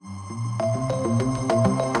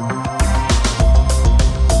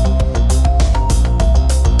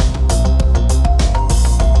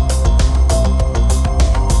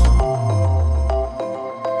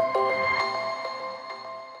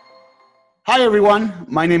Hi, everyone.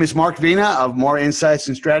 My name is Mark Vina of More Insights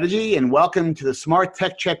and Strategy, and welcome to the Smart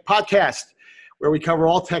Tech Check podcast, where we cover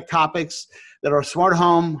all tech topics that are smart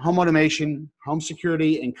home, home automation, home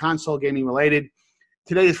security, and console gaming related.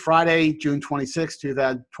 Today is Friday, June 26,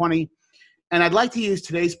 2020, and I'd like to use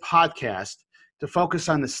today's podcast to focus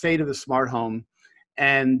on the state of the smart home.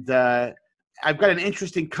 And I've got an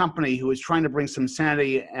interesting company who is trying to bring some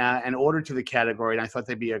sanity and order to the category, and I thought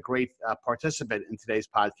they'd be a great participant in today's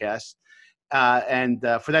podcast.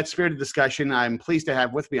 For that spirited discussion, I'm pleased to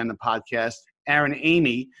have with me on the podcast Aaron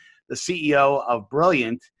Amy, the CEO of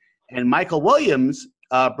Brilliant, and Michael Williams,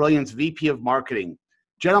 Brilliant's VP of Marketing.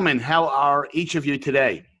 Gentlemen, how are each of you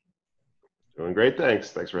today? Doing great,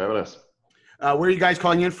 thanks. Thanks for having us. Where are you guys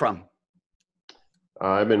calling in from?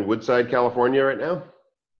 I'm in Woodside, California right now.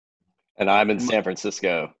 And I'm in San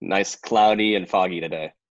Francisco. Nice, cloudy, and foggy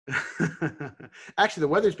today. Actually, the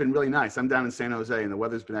weather's been really nice. I'm down in San Jose, and the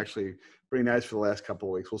weather's been actually pretty nice for the last couple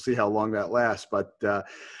of weeks. We'll see how long that lasts. But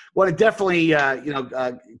want to definitely,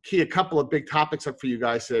 key a couple of big topics up for you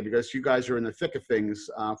guys today, because you guys are in the thick of things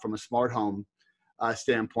from a smart home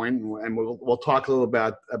standpoint, and we'll talk a little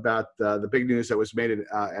about the big news that was made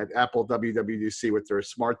at Apple WWDC with their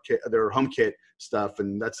smart kit, their HomeKit stuff,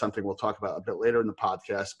 and that's something we'll talk about a bit later in the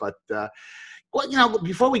podcast. But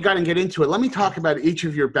before we get into it, let me talk about each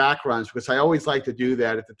of your backgrounds, because I always like to do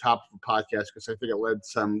that at the top of the podcast, because I think it led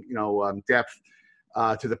some depth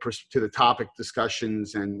to the topic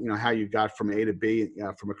discussions and how you got from A to B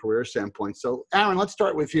from a career standpoint. So, Aaron, let's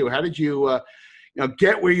start with you. How did you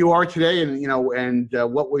get where you are today, and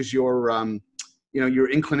what was your your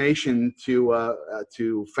inclination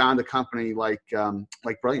to found a company like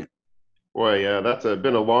Brilliant? Boy, yeah, that's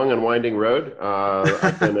been a long and winding road.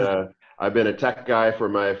 I've been a tech guy for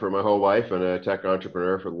my whole life and a tech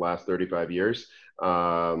entrepreneur for the last 35 years.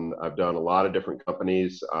 I've done a lot of different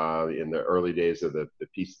companies in the early days of the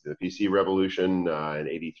PC revolution in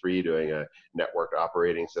 '83, doing a network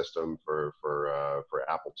operating system for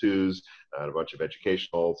Apple IIs and a bunch of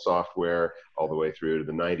educational software, all the way through to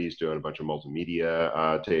the '90s, doing a bunch of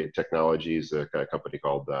multimedia technologies. A company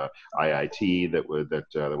called IIT that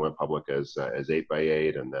went public as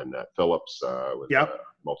 8x8, and then Philips with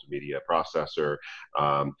multimedia processor.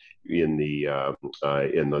 In the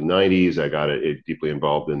 90s, I got deeply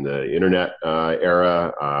involved in the internet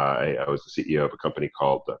era. I was the CEO of a company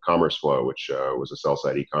called Commerce Flow, which was a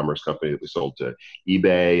sell-side e-commerce company that we sold to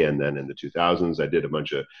eBay. And then in the 2000s, I did a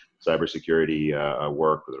bunch of cybersecurity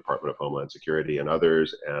work for the Department of Homeland Security and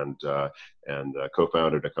others, and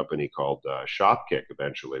co-founded a company called Shopkick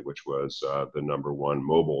eventually, which was the #1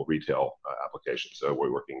 mobile retail application. So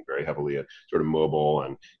we're working very heavily at sort of mobile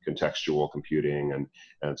and contextual computing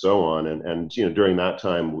and so on. And during that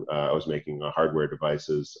time, I was making hardware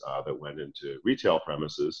devices that went into retail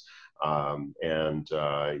premises.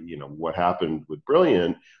 What happened with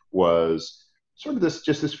Brilliant was sort of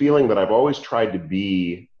this feeling that I've always tried to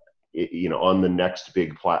be on the next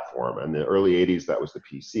big platform. In the early 80s, that was the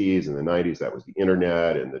PCs. In the 90s, that was the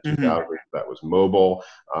internet. In the 2000s, that was mobile.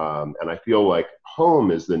 And I feel like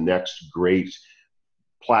home is the next great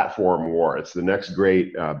platform war. It's the next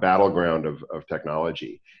great battleground of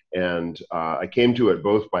technology. And I came to it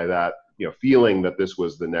both by that, feeling that this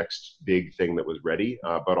was the next big thing that was ready,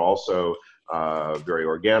 but also very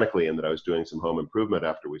organically, in that I was doing some home improvement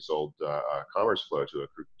after we sold Commerce Flow after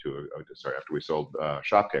we sold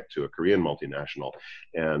Shopkick to a Korean multinational.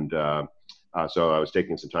 And so I was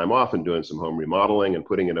taking some time off and doing some home remodeling and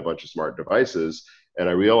putting in a bunch of smart devices. And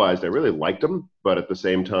I realized I really liked them, but at the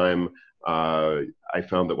same time, I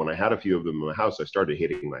found that when I had a few of them in my house, I started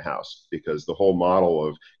hating my house, because the whole model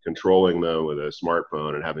of controlling them with a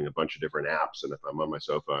smartphone and having a bunch of different apps, and if I'm on my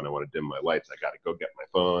sofa and I want to dim my lights, I got to go get my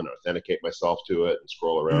phone, authenticate myself to it, and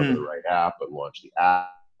scroll around to the right app and launch the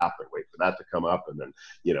app and wait for that to come up, and then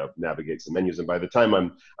navigate some menus. And by the time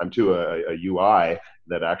I'm to a UI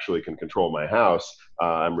that actually can control my house,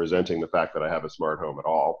 I'm resenting the fact that I have a smart home at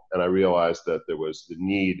all. And I realized that there was the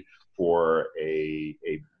need for a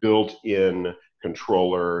built-in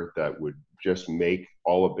controller that would just make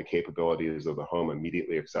all of the capabilities of the home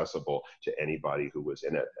immediately accessible to anybody who was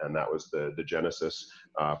in it. And that was the genesis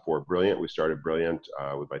for Brilliant. We started Brilliant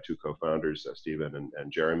with my two co-founders, Stephen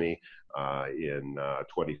and Jeremy, in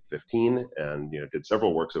 2015, and did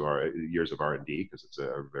several years of R&D, because it's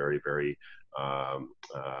a very, very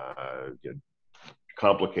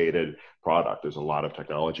complicated product. There's a lot of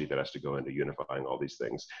technology that has to go into unifying all these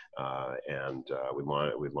things.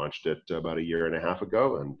 We launched it about a year and a half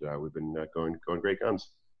ago, and we've been going great guns.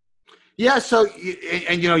 Yeah, so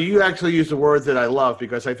and you know, you actually use the word that I love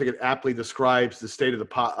because I think it aptly describes the state of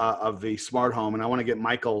of the smart home. And I want to get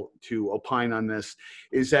Michael to opine on this.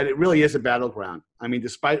 Is that it really is a battleground? I mean,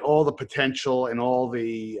 despite all the potential and all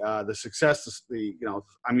the success,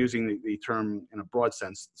 I'm using the term in a broad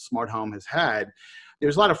sense, smart home has had.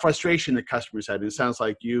 There's a lot of frustration that customers had. And it sounds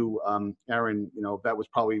like you, Aaron, that was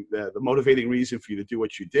probably the motivating reason for you to do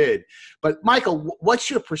what you did. But Michael, what's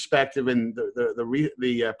your perspective and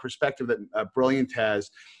the perspective that Brilliant has?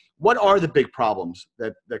 What are the big problems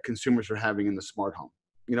that consumers are having in the smart home?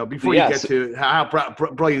 Before you get Yes. to how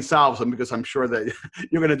Brilliant solves them, because I'm sure that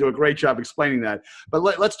you're going to do a great job explaining that. But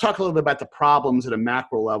let's talk a little bit about the problems at a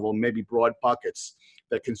macro level, maybe broad buckets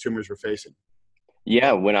that consumers are facing.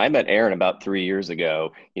 Yeah, when I met Aaron about 3 years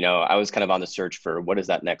ago, I was kind of on the search for what is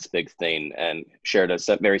that next big thing, and shared a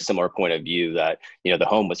very similar point of view that, the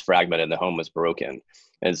home was fragmented and the home was broken.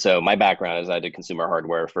 And so my background is I did consumer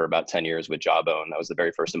hardware for about 10 years with Jawbone. I was the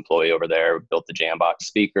very first employee over there, built the Jambox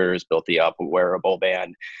speakers, built the Up wearable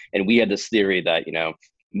band. And we had this theory that,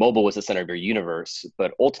 mobile was the center of your universe,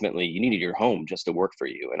 but ultimately you needed your home just to work for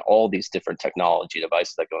you. And all these different technology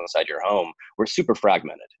devices that go inside your home were super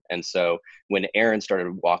fragmented. And so when Aaron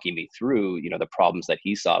started walking me through, the problems that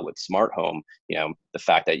he saw with smart home, the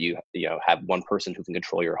fact that you have one person who can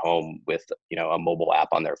control your home with, a mobile app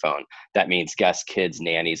on their phone. That means guests, kids,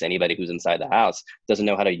 nannies, anybody who's inside the house doesn't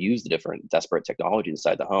know how to use the different disparate technologies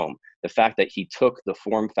inside the home. The fact that he took the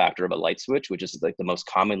form factor of a light switch, which is like the most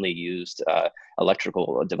commonly used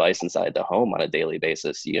electrical device inside the home on a daily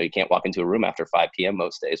basis. You can't walk into a room after 5 p.m.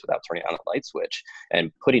 most days without turning on a light switch,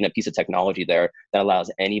 and putting a piece of technology there that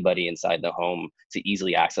allows anybody inside the home to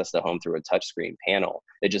easily access the home through a touchscreen panel.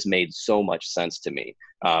 It just made so much sense to me.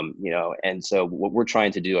 And so what we're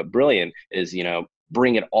trying to do at Brilliant is,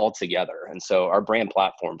 bring it all together. And so our brand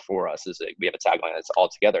platform for us is we have a tagline that's all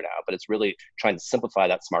together now, but it's really trying to simplify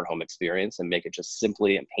that smart home experience and make it just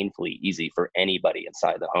simply and painfully easy for anybody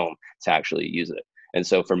inside the home to actually use it. And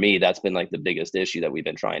so for me, that's been like the biggest issue that we've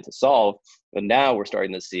been trying to solve. But now we're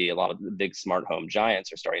starting to see a lot of the big smart home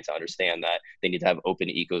giants are starting to understand that they need to have open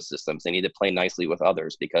ecosystems. They need to play nicely with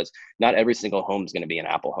others, because not every single home is going to be an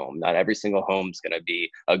Apple home. Not every single home is going to be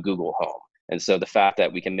a Google home. And so the fact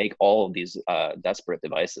that we can make all of these disparate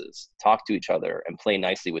devices talk to each other and play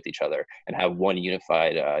nicely with each other and have one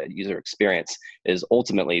unified user experience is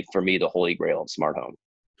ultimately, for me, the holy grail of smart home.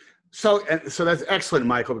 So that's excellent,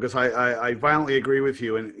 Michael, because I violently agree with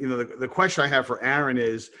you. And the question I have for Aaron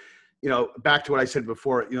is, back to what I said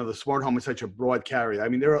before. The smart home is such a broad category. I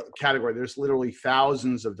mean, there's literally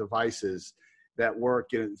thousands of devices that work.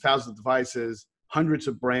 Thousands of devices, hundreds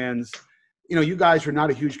of brands. You guys are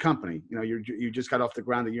not a huge company. You just got off the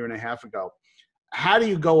ground a year and a half ago. How do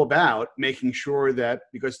you go about making sure that,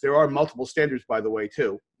 because there are multiple standards, by the way,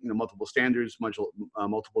 too, multiple standards,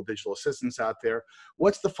 multiple digital assistants out there.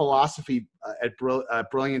 What's the philosophy at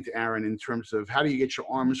Brilliant, Aaron, in terms of how do you get your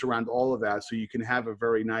arms around all of that so you can have a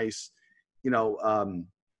very nice,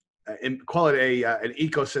 and call it an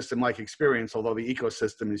ecosystem-like experience, although the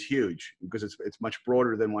ecosystem is huge because it's much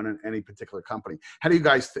broader than any particular company. How do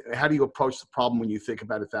you approach the problem when you think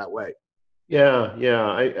about it that way? Yeah.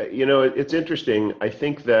 It's interesting. I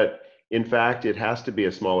think that in fact it has to be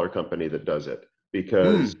a smaller company that does it,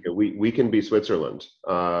 because we can be Switzerland.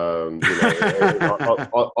 All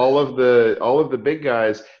of the big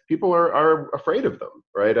guys, people are afraid of them,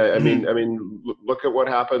 right? Look at what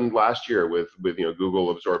happened last year with Google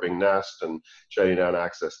absorbing Nest and shutting down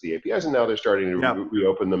access to the APIs, and now they're starting to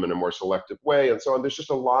reopen them in a more selective way, and so on. There's just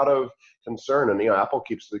a lot of concern, and Apple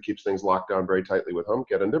keeps things locked down very tightly with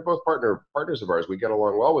HomeKit, and they're both partners of ours. We get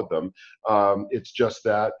along well with them. It's just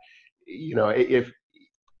that if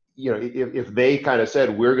they kind of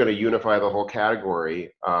said we're going to unify the whole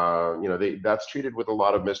category, that's treated with a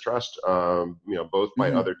lot of mistrust, both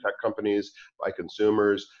by other tech companies, by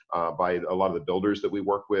consumers, by a lot of the builders that we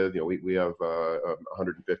work with. We have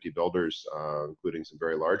 150 builders, including some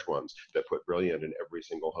very large ones, that put Brilliant in every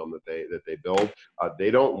single home that they build.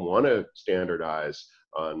 They don't want to standardize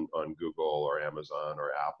on Google or Amazon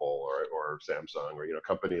or Apple or Samsung or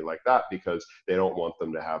company like that, because they don't want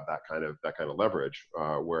them to have that kind of leverage.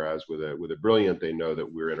 Whereas with a Brilliant, they know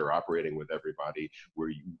that we're interoperating with everybody.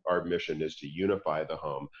 Our mission is to unify the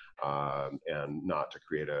home and not to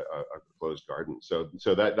create a closed garden. So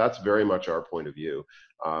that's very much our point of view.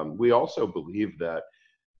 We also believe that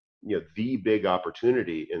the big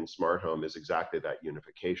opportunity in smart home is exactly that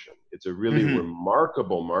unification. It's a really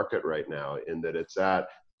remarkable market right now, in that it's at,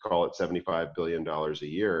 call it $75 billion a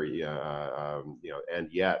year, and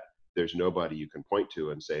yet there's nobody you can point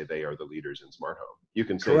to and say they are the leaders in smart home. You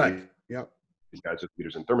can say correct. Yep. these guys are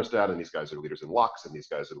leaders in thermostat, and these guys are leaders in locks, and these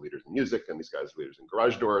guys are leaders in music, and these guys are leaders in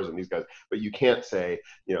garage doors, and these guys, but you can't say,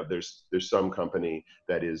 there's some company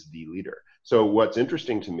that is the leader. So what's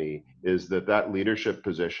interesting to me is that leadership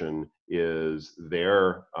position is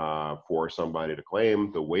there for somebody to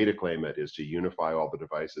claim. The way to claim it is to unify all the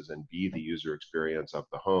devices and be the user experience of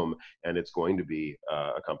the home. And it's going to be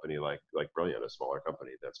a company like Brilliant, a smaller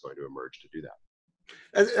company, that's going to emerge to do that.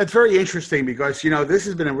 It's very interesting because, this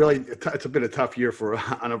has been it's been a tough year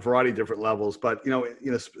on a variety of different levels, but,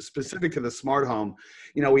 specific to the smart home,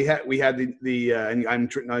 we had and I'm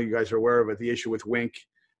sure now you guys are aware of it, the issue with Wink,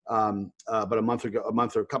 about a month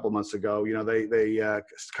or a couple of months ago. They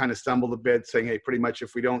kind of stumbled a bit, saying, hey, pretty much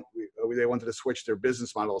if they wanted to switch their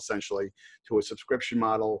business model essentially to a subscription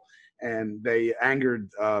model, and they angered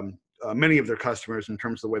many of their customers in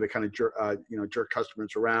terms of the way they kind of jerk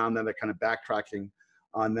customers around. Then they're kind of backtracking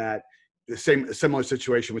on that. The similar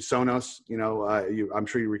situation with Sonos. I'm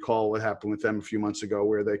sure you recall what happened with them a few months ago,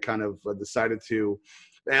 where they kind of decided to,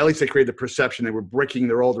 at least they created the perception they were bricking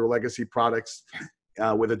their older legacy products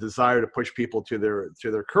with a desire to push people to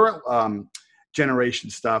their current generation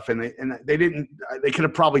stuff, and they could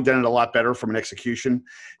have probably done it a lot better from an execution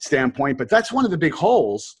standpoint. But that's one of the big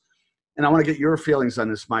holes. And I want to get your feelings on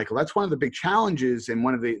this, Michael. That's one of the big challenges, and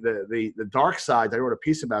one of the dark sides. I wrote a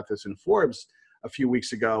piece about this in Forbes a few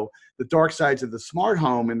weeks ago. The dark sides of the smart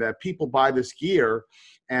home, and that people buy this gear,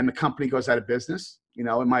 and the company goes out of business. It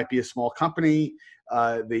might be a small company.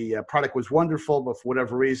 The product was wonderful, but for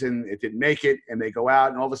whatever reason, it didn't make it, and they go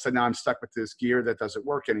out, and all of a sudden, now I'm stuck with this gear that doesn't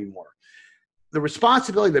work anymore. The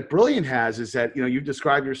responsibility that Brilliant has is that, you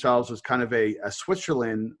describe yourselves as kind of a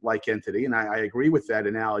Switzerland-like entity, and I agree with that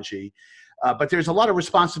analogy, but there's a lot of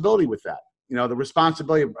responsibility with that. The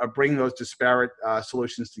responsibility of bringing those disparate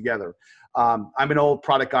solutions together. I'm an old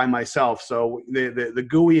product guy myself, so the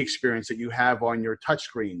GUI experience that you have on your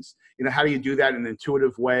touchscreens, how do you do that in an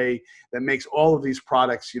intuitive way that makes all of these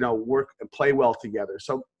products, work and play well together?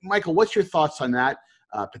 So, Michael, what's your thoughts on that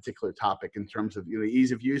particular topic in terms of the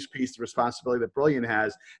ease of use piece, the responsibility that Brilliant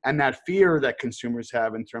has, and that fear that consumers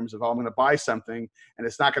have in terms of, I'm going to buy something and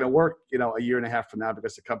it's not going to work, a year and a half from now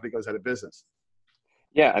because the company goes out of business?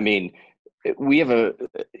 Yeah, I mean, we have an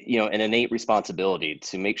innate responsibility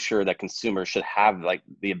to make sure that consumers should have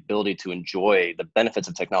the ability to enjoy the benefits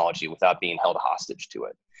of technology without being held hostage to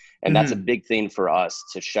it. And that's a big thing for us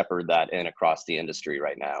to shepherd that in across the industry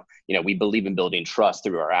right now. We believe in building trust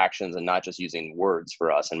through our actions and not just using words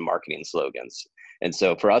for us and marketing slogans. And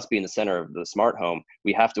so for us being the center of the smart home,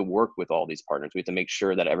 we have to work with all these partners. We have to make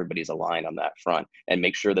sure that everybody's aligned on that front and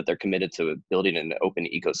make sure that they're committed to building an open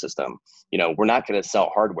ecosystem. We're not going to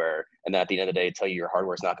sell hardware and then at the end of the day tell you your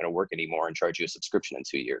hardware is not going to work anymore and charge you a subscription in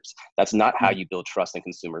 2 years. That's not how you build trust in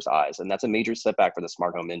consumers' eyes. And that's a major setback for the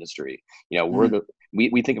smart home industry.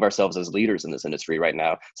 We think of ourselves as leaders in this industry right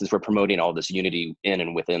now, since we're promoting all this unity in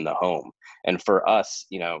and within the home. And for us,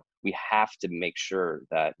 we have to make sure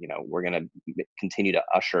that, we're going to continue to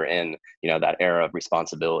usher in, that era of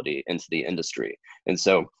responsibility into the industry. And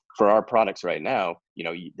so for our products right now,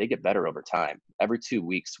 they get better over time. Every 2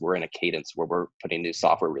 weeks, we're in a cadence where we're putting new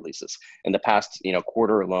software releases. In the past,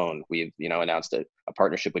 quarter alone, we've, announced a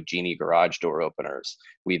partnership with Genie garage door openers.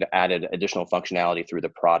 We've added additional functionality through the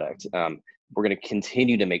product. We're going to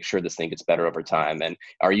continue to make sure this thing gets better over time. And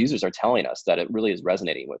our users are telling us that it really is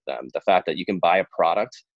resonating with them. The fact that you can buy a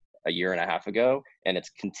product a year and a half ago, and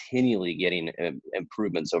it's continually getting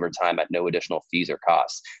improvements over time at no additional fees or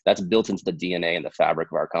costs. That's built into the DNA and the fabric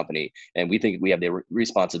of our company. And we think we have the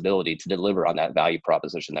responsibility to deliver on that value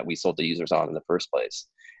proposition that we sold the users on in the first place.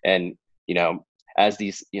 And, as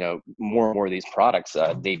these, more and more of these products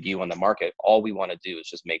debut on the market, all we want to do is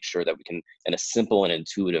just make sure that we can, in a simple and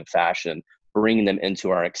intuitive fashion, bring them into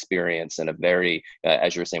our experience in a very,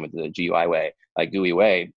 as you were saying with the GUI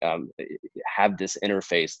way, have this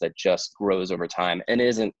interface that just grows over time and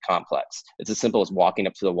isn't complex. It's as simple as walking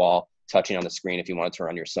up to the wall, touching on the screen if you want to turn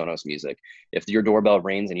on your Sonos music. If your doorbell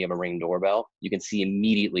rings and you have a Ring doorbell, you can see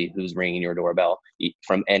immediately who's ringing your doorbell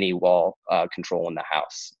from any wall control in the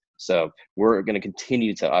house. So we're going to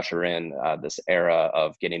continue to usher in this era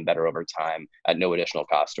of getting better over time at no additional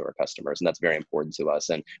cost to our customers. And that's very important to us.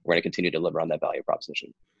 And we're going to continue to deliver on that value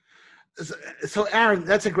proposition. So Aaron,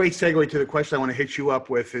 that's a great segue to the question I want to hit you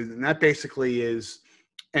up with. And that basically is,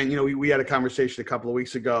 and, we had a conversation a couple of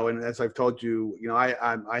weeks ago. And as I've told you, I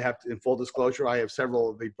have to, in full disclosure, I have several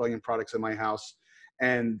of the Brilliant products in my house.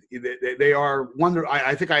 And they are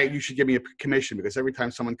I think you should give me a commission, because every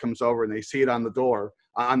time someone comes over and they see it on the door,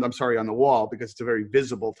 on the wall, because it's a very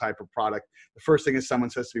visible type of product, the first thing is someone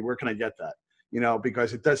says to me, where can I get that?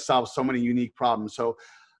 Because it does solve so many unique problems. So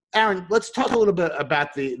Aaron, let's talk a little bit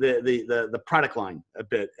about the product line a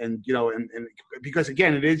bit, and and because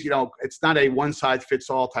again, it is it's not a one size fits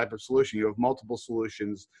all type of solution. You have multiple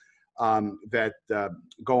solutions that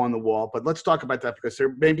go on the wall. But let's talk about that because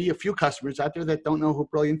there may be a few customers out there that don't know who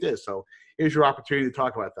Brilliant is. So here's your opportunity to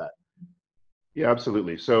talk about that. Yeah,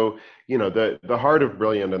 absolutely. So, the heart of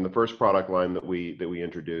Brilliant and the first product line that we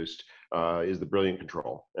introduced is the Brilliant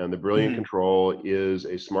Control. And the Brilliant Control is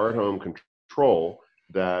a smart home control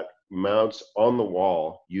that mounts on the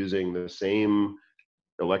wall using the same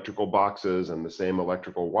electrical boxes and the same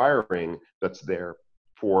electrical wiring that's there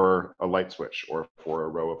for a light switch or for a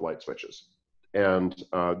row of light switches. And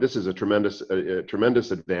this is a tremendous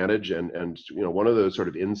advantage, and one of those sort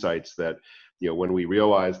of insights that when we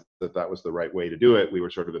realized that that was the right way to do it, we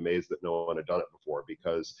were sort of amazed that no one had done it before.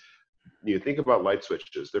 Because you think about light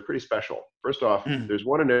switches, they're pretty special. First off, there's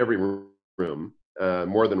one in every room,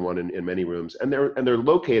 more than one in many rooms, and they're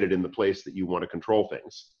located in the place that you want to control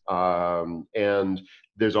things. And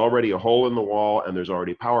there's already a hole in the wall, and there's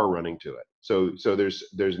already power running to it. So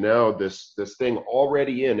there's now this thing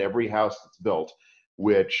already in every house that's built,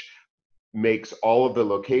 which makes all of the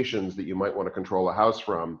locations that you might want to control a house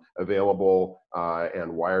from available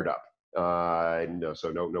and wired up.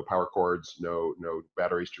 So no power cords, no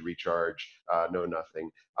batteries to recharge, no nothing.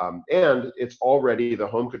 And it's already the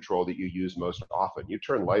home control that you use most often. You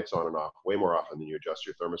turn lights on and off way more often than you adjust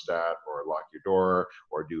your thermostat or lock your door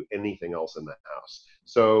or do anything else in the house.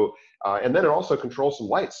 So, and then it also controls some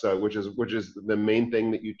lights, which is the main thing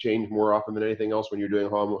that you change more often than anything else when you're doing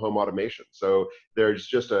home automation. So there's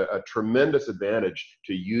just a tremendous advantage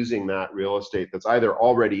to using that real estate that's either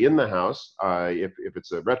already in the house, if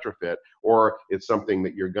it's a retrofit, or it's something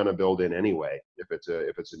that you're going to build in anyway, if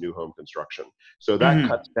it's a new home construction. So that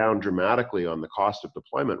cuts down dramatically on the cost of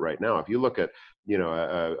deployment right now. If you look at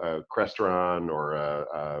a Crestron or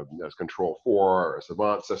a Control 4 or a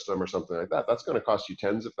Savant system or something like that, that's going to cost you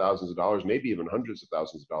tens of thousands of dollars, maybe even hundreds of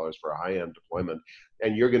thousands of dollars for a high-end deployment.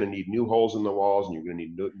 And you're going to need new holes in the walls, and you're going to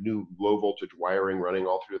need new low voltage wiring running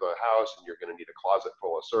all through the house, and you're going to need a closet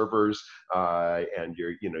full of servers, and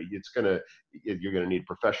you're going to need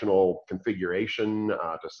professional configuration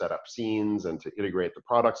to set up scenes and to integrate the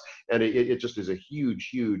products, and it just is a huge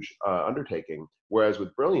undertaking. Whereas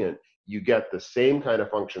with Brilliant, you get the same kind of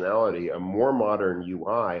functionality, a more modern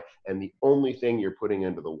UI, and the only thing you're putting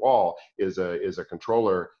into the wall is a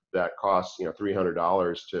controller that costs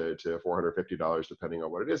 $300 to $450 depending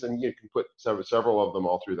on what it is, and you can put several of them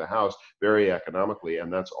all through the house very economically,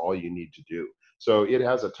 and that's all you need to do. So it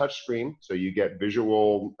has a touch screen, so you get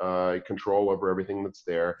visual control over everything that's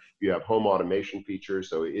there. You have home automation features,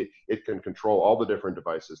 so it can control all the different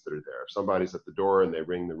devices that are there. If somebody's at the door and they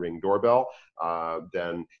ring the Ring doorbell,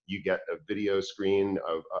 then you get a video screen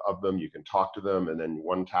of them. You can talk to them, and then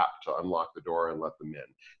one tap to unlock the door and let them in.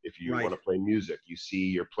 If you want to play music, you see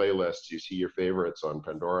your playlists, you see your favorites on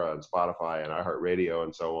Pandora and Spotify and iHeartRadio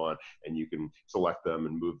and so on, and you can select them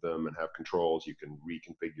and move them and have controls. You can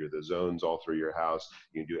reconfigure the zones all through your house.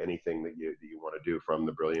 You can do anything that you want to do from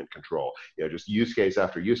the Brilliant Control. Just use case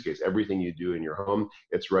after use case. Everything you do in your home,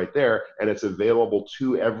 it's right there, and it's available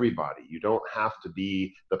to everybody. You don't have to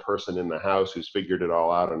be the person in the house who's figured it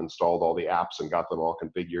all out and installed all the apps and got them all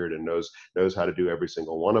configured and knows how to do every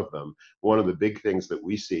single one of them. One of the big things that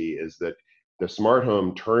we see is that the smart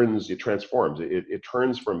home transforms. It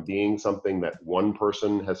turns from being something that one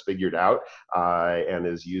person has figured out and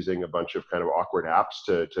is using a bunch of kind of awkward apps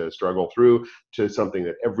to struggle through, to something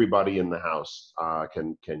that everybody in the house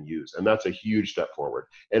can use. And that's a huge step forward.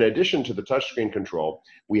 In addition to the touchscreen control,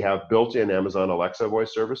 we have built-in Amazon Alexa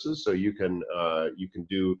voice services. So you can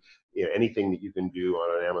do anything that you can do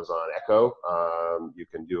on an Amazon Echo, you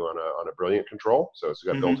can do on a Brilliant Control. So it's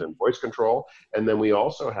got built-in voice control. And then we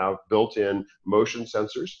also have built-in motion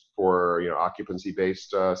sensors for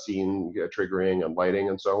occupancy-based scene triggering and lighting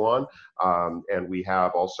and so on. And we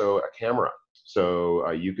have also a camera. So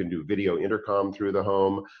you can do video intercom through the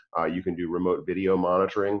home. You can do remote video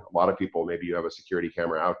monitoring. A lot of people, maybe you have a security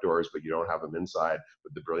camera outdoors, but you don't have them inside.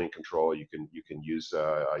 With the Brilliant Control, you can use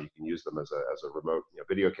them as a remote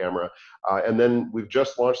video camera. And then we've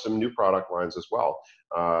just launched some new product lines as well.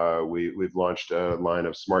 We've launched a line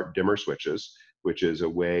of smart dimmer switches, which is a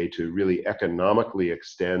way to really economically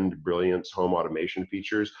extend Brilliant's home automation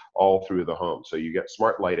features all through the home. So you get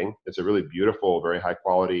smart lighting. It's a really beautiful, very high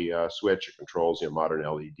quality switch. It controls modern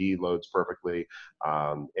LED loads perfectly,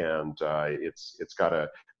 and it's got a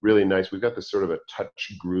really nice. We've got this sort of a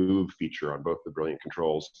touch groove feature on both the Brilliant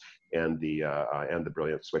controls and the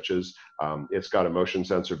Brilliant switches. It's got a motion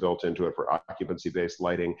sensor built into it for occupancy-based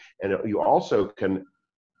lighting, and you also can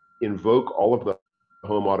invoke all of the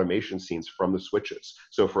home automation scenes from the switches.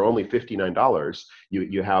 So for only $59,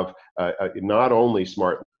 you have not only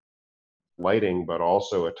smart lighting, but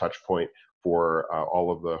also a touch point for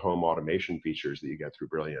all of the home automation features that you get through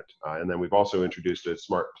Brilliant. And then we've also introduced a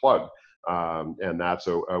smart plug, and that's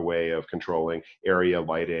a way of controlling area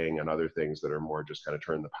lighting and other things that are more just kind of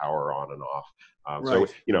turn the power on and off. Right.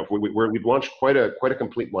 So, you know, we've launched quite a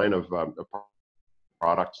complete line of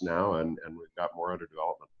products now, and we've got more under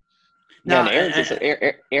development. Yeah, Now, and Aaron go said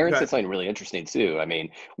ahead. something really interesting too. I mean,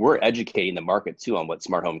 we're educating the market too on what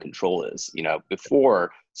smart home control is. You know,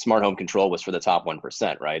 before smart home control was for the top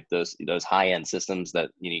 1%, right? Those high-end systems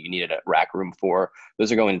that you needed a rack room for, those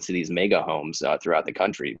are going into these mega homes throughout the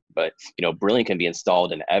country. But you know, Brilliant can be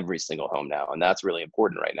installed in every single home now, and that's really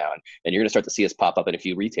important right now. And you're going to start to see us pop up in a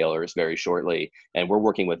few retailers very shortly, and we're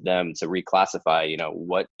working with them to reclassify, you know,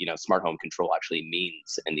 what smart home control actually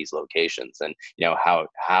means in these locations, and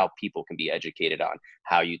how people can be educated on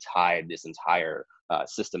how you tie this entire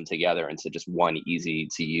system together into just one easy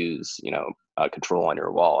to use, control on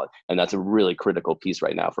your wall. And that's a really critical piece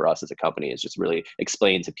right now for us as a company, is just really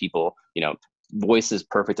explain to people, voice is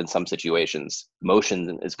perfect in some situations,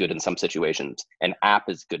 motion is good in some situations, and app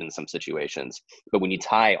is good in some situations. But when you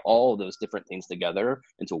tie all those different things together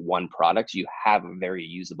into one product, you have a very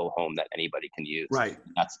usable home that anybody can use. Right.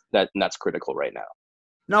 That's critical right now.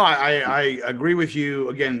 No, I agree with you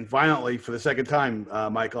again violently for the second time,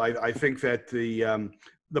 Michael. I think that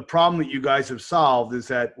the problem that you guys have solved is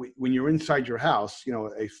that when you're inside your house,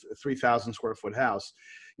 a 3,000 square foot house,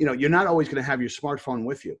 you're not always going to have your smartphone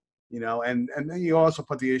with you, and then you also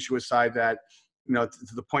put the issue aside that,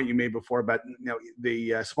 to the point you made before about,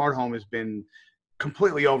 the smart home has been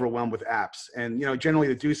completely overwhelmed with apps. And, generally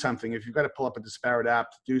to do something, if you've got to pull up a disparate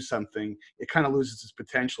app to do something, it kind of loses its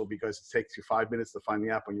potential because it takes you 5 minutes to find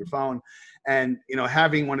the app on your phone. And,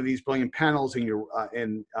 having one of these Brilliant panels in your,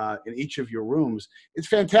 in each of your rooms, it's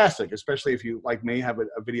fantastic, especially if you, like me, have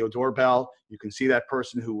a video doorbell. You can see that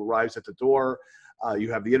person who arrives at the door.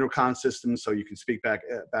 You have the intercom system, so you can speak back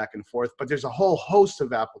and forth. But there's a whole host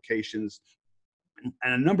of applications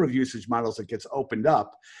and a number of usage models that gets opened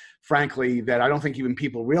up, frankly, that I don't think even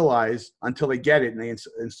people realize until they get it and they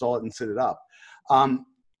install it and set it up.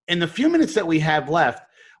 In the few minutes that we have left, I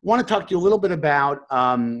want to talk to you a little bit about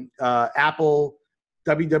Apple,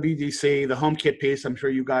 WWDC, the HomeKit piece. I'm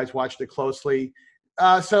sure you guys watched it closely.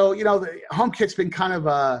 So, the HomeKit's been kind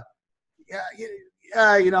of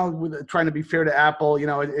with trying to be fair to Apple,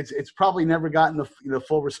 it's probably never gotten the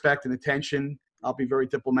full respect and attention. I'll be very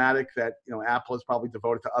diplomatic that, Apple is probably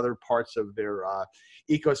devoted to other parts of their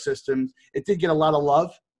ecosystem. It did get a lot of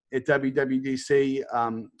love at WWDC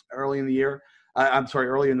early in the year.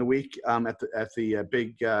 Early in the week at the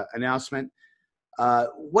big announcement.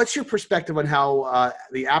 What's your perspective on how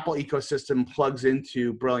the Apple ecosystem plugs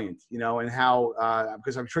into Brilliant, and how,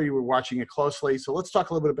 because I'm sure you were watching it closely. So let's talk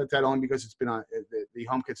a little bit about that, only because it's been on the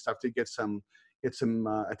HomeKit stuff did get some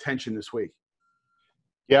attention this week.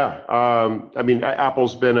 Yeah, I mean,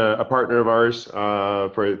 Apple's been a partner of ours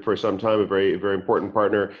for some time, a very, very important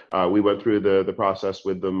partner. We went through the process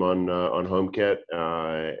with them on HomeKit,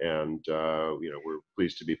 and we're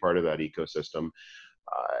pleased to be part of that ecosystem.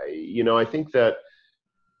 I think that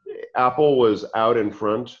Apple was out in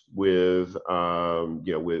front with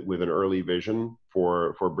with an early vision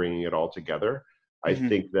for bringing it all together. Mm-hmm. I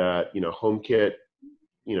think that HomeKit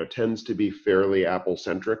tends to be fairly Apple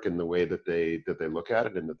centric in the way that they look at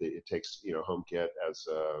it, and that it takes HomeKit as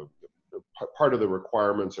part of the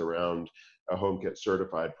requirements around a HomeKit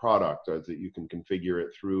certified product, that you can configure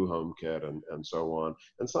it through HomeKit and so on.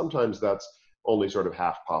 And sometimes that's only sort of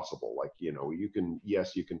half possible. Like you can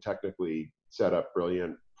technically set up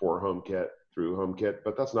Brilliant for HomeKit through HomeKit,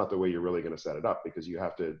 but that's not the way you're really going to set it up, because you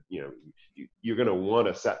have to, you're going to want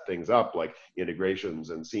to set things up like integrations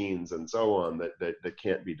and scenes and so on that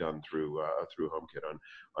can't be done through HomeKit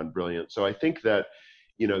on Brilliant. So I think that,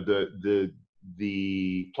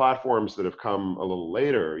 the platforms that have come a little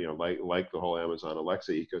later, like the whole Amazon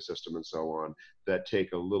Alexa ecosystem and so on, that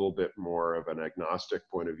take a little bit more of an agnostic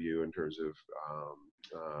point of view in terms of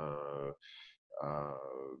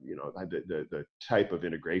the type of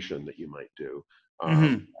integration that you might do,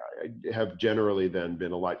 have generally then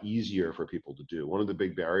been a lot easier for people to do. One of the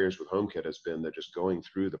big barriers with HomeKit has been that just going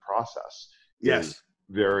through the process is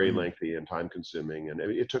very lengthy and time consuming. And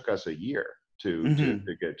it took us a year to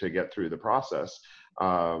get through the process,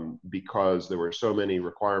 because there were so many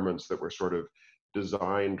requirements that were sort of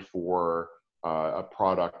designed for a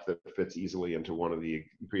product that fits easily into one of the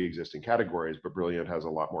pre-existing categories, but Brilliant has a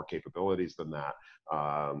lot more capabilities than that.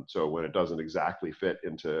 So when it doesn't exactly fit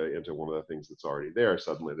into one of the things that's already there,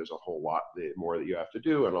 suddenly there's a whole lot more that you have to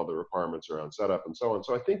do, and all the requirements around setup and so on.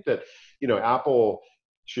 So I think that, Apple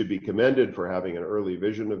should be commended for having an early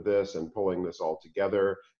vision of this and pulling this all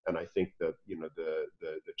together. And I think that,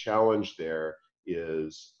 the challenge there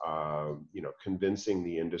is, convincing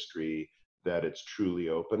the industry that it's truly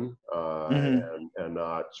open, and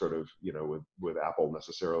not sort of, with Apple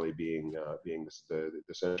necessarily being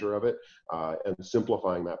the center of it, and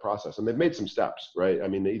simplifying that process. And they've made some steps, right? I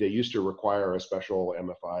mean, they used to require a special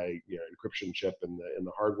MFI encryption chip in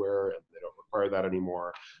the hardware, and they don't require that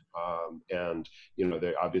anymore. And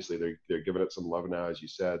they obviously they're giving it some love now, as you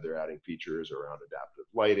said. They're adding features around adaptive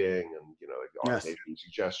lighting and like automation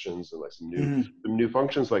suggestions and like some new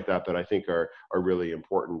functions like that I think are really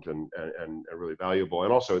important and really valuable.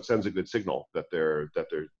 And also it sends a good signal that they're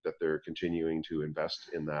continuing to invest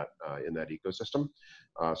in that ecosystem.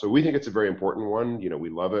 So we think it's a very important one. We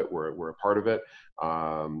love it. We're a part of it.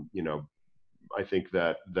 I think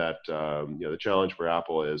that the challenge for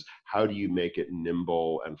Apple is, how do you make it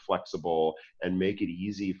nimble and flexible and make it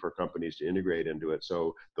easy for companies to integrate into it,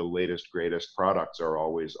 so the latest, greatest products are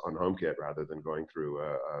always on HomeKit rather than going through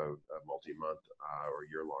a multi-month or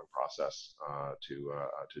year-long process to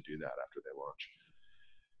do that after they launch.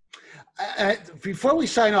 Before we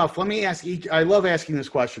sign off, let me ask each. I love asking this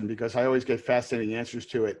question because I always get fascinating answers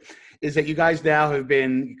to it. Is that you guys now have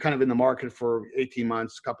been kind of in the market for 18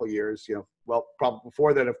 months, a couple of years, well, probably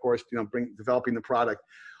before that, of course, developing the product.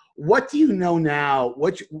 What do you know now?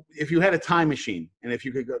 If you had a time machine, and if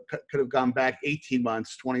you could have gone back 18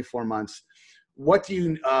 months, 24 months, what do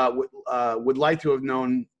you would like to have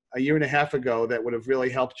known a year and a half ago that would have really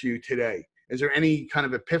helped you today? Is there any kind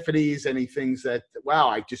of epiphanies, any things that, wow,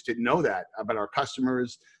 I just didn't know that about our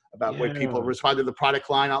customers, about what people respond to the product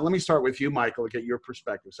line? Let me start with you, Michael, to get your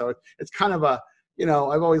perspective. So it's kind of a,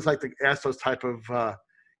 I've always liked to ask those type of,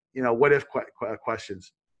 what if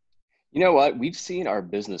questions. You know what? We've seen our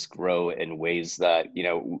business grow in ways that,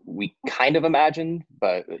 we kind of imagined,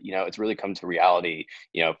 but, it's really come to reality,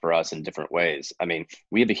 for us in different ways. I mean,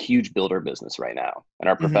 we have a huge builder business right now, and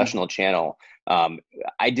our professional channel.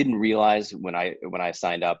 I didn't realize when I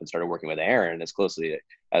signed up and started working with Aaron as closely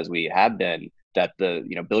as we have been, that the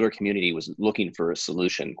builder community was looking for a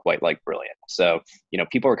solution quite like Brilliant. So,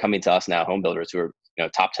 people are coming to us now, home builders who are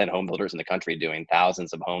top 10 home builders in the country doing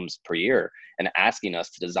thousands of homes per year, and asking us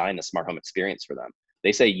to design the smart home experience for them.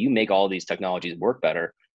 They say, you make all these technologies work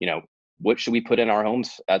better. What should we put in our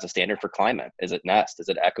homes as a standard for climate? Is it Nest? Is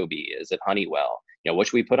it Ecobee? Is it Honeywell? What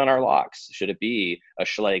should we put on our locks? Should it be a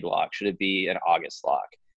Schlage lock? Should it be an August lock?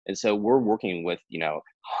 And so we're working with,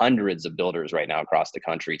 hundreds of builders right now across the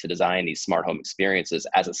country to design these smart home experiences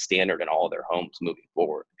as a standard in all of their homes moving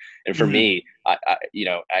forward. And for me,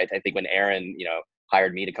 I think when Aaron,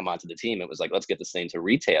 hired me to come onto the team, it was like, let's get this thing to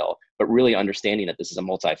retail, but really understanding that this is a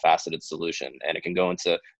multifaceted solution, and it can go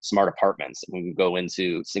into smart apartments, it can go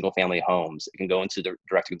into single family homes, it can go into the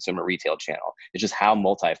direct to consumer retail channel. It's just how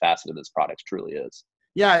multifaceted this product truly is.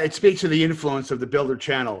 Yeah, it speaks to the influence of the builder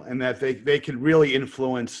channel, and that they can really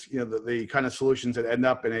influence, the kind of solutions that end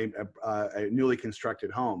up in a newly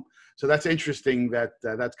constructed home. So that's interesting.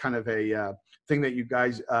 That's kind of a thing that you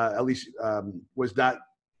guys at least was not.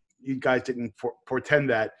 You guys didn't portend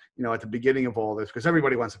that, at the beginning of all this, because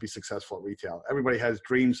everybody wants to be successful at retail. Everybody has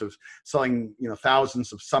dreams of selling,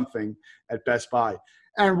 thousands of something at Best Buy.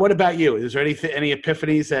 And what about you? Is there any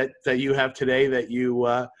epiphanies that you have today that you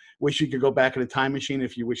wish you could go back in a time machine,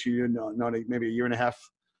 if you wish you know maybe a year and a half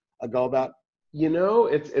ago about?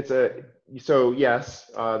 So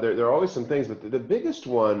yes, there are always some things, but the biggest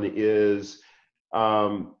one is,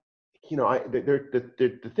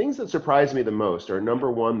 the things that surprise me the most are,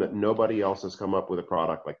 number one, that nobody else has come up with a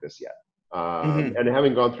product like this yet. And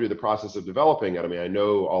having gone through the process of developing it, I mean, I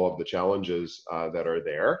know all of the challenges that are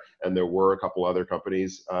there, and there were a couple other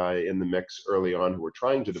companies in the mix early on who were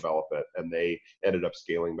trying to develop it, and they ended up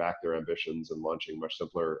scaling back their ambitions and launching much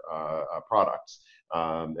simpler products.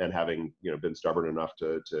 And having been stubborn enough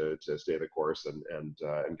to stay the course and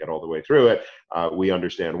get all the way through it, we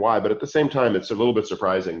understand why. But at the same time, it's a little bit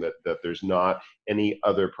surprising that there's not any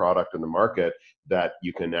other product in the market that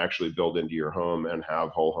you can actually build into your home and have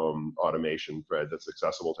whole home automation thread that's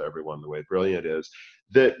accessible to everyone the way Brilliant is.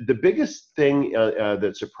 The biggest thing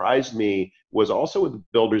that surprised me was also with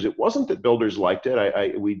builders. It wasn't that builders liked it.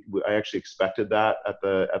 I actually expected that at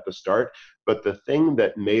the start. But the thing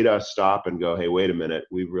that made us stop and go, hey, wait a minute,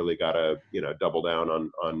 we've really got to double down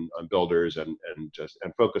on builders and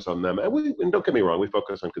focus on them. And don't get me wrong, we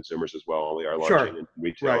focus on consumers as well. We are launching in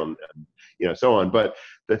retail and so on. But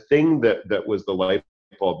the thing that was the light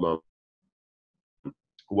bulb moment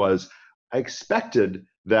was I expected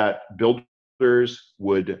that builders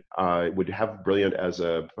would have Brilliant as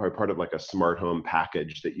a part of like a smart home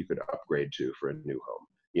package that you could upgrade to for a new home.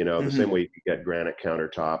 The same way you could get granite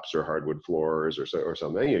countertops or hardwood floors or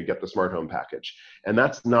something, you get the smart home package. And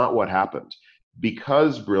that's not what happened.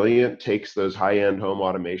 Because Brilliant takes those high-end home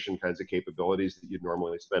automation kinds of capabilities that you'd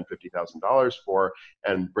normally spend $50,000 for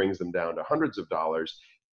and brings them down to hundreds of dollars,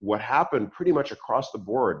 what happened pretty much across the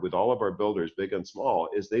board with all of our builders, big and small,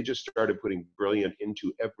 is they just started putting Brilliant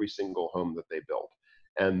into every single home that they built.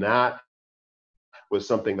 And that was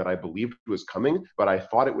something that I believed was coming, but I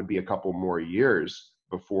thought it would be a couple more years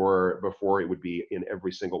before it would be in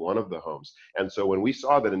every single one of the homes. And so when we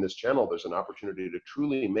saw that in this channel, there's an opportunity to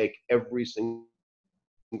truly make every single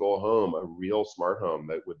home a real smart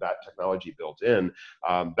home with that technology built in,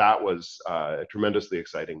 that was a tremendously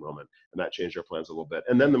exciting moment, and that changed our plans a little bit.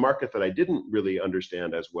 And then the market that I didn't really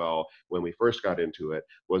understand as well when we first got into it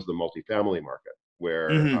was the multifamily market,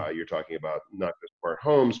 where you're talking about not just smart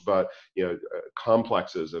homes, but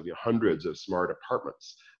complexes of hundreds of smart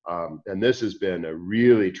apartments. And this has been a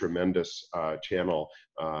really tremendous channel,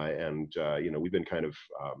 and we've been kind of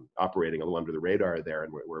operating a little under the radar there,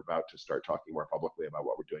 and we're about to start talking more publicly about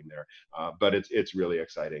what we're doing there. But it's really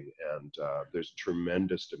exciting, and there's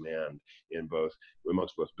tremendous demand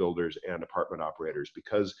amongst both builders and apartment operators,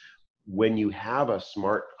 because when you have a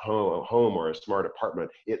smart home or a smart apartment,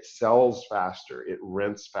 it sells faster, it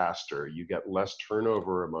rents faster, you get less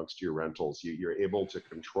turnover amongst your rentals, you're able to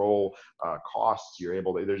control costs,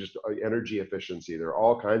 there's just energy efficiency, there are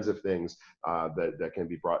all kinds of things that can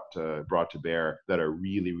be brought to bear that are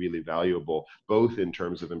really, really valuable, both in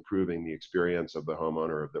terms of improving the experience of the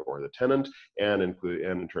homeowner or the tenant, and in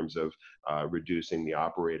terms of reducing the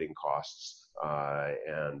operating costs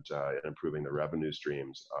and improving the revenue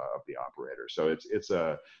streams of the operator. So it's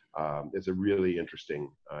a really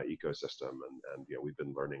interesting ecosystem, and we've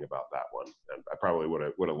been learning about that one. And I probably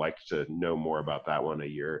would have liked to know more about that one a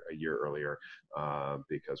year earlier,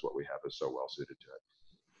 because what we have is so well suited to it.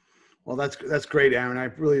 Well, that's great, Aaron. I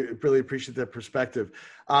really appreciate that perspective.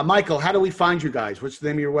 Michael, how do we find you guys? What's the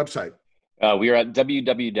name of your website? We are at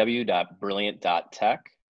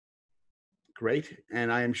www.brilliant.tech. Great.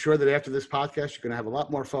 And I am sure that after this podcast, you're going to have a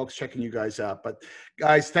lot more folks checking you guys out. But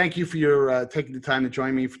guys, thank you for your taking the time to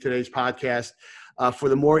join me for today's podcast. For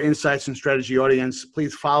the more insights and strategy audience,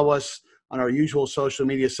 please follow us on our usual social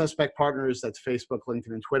media suspect partners. That's Facebook,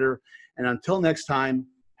 LinkedIn, and Twitter. And until next time,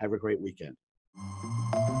 have a great weekend.